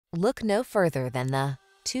Look no further than the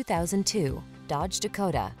 2002 Dodge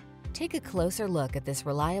Dakota. Take a closer look at this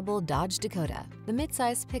reliable Dodge Dakota, the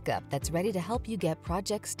midsize pickup that's ready to help you get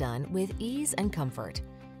projects done with ease and comfort.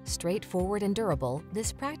 Straightforward and durable,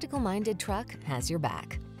 this practical-minded truck has your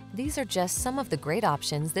back. These are just some of the great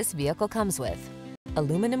options this vehicle comes with: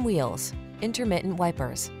 aluminum wheels, intermittent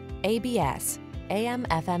wipers, ABS,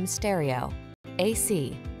 AM/FM stereo,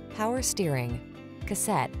 AC, power steering,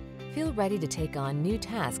 cassette. Feel ready to take on new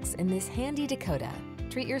tasks in this handy Dakota.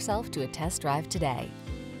 Treat yourself to a test drive today.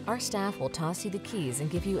 Our staff will toss you the keys and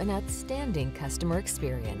give you an outstanding customer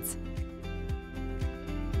experience.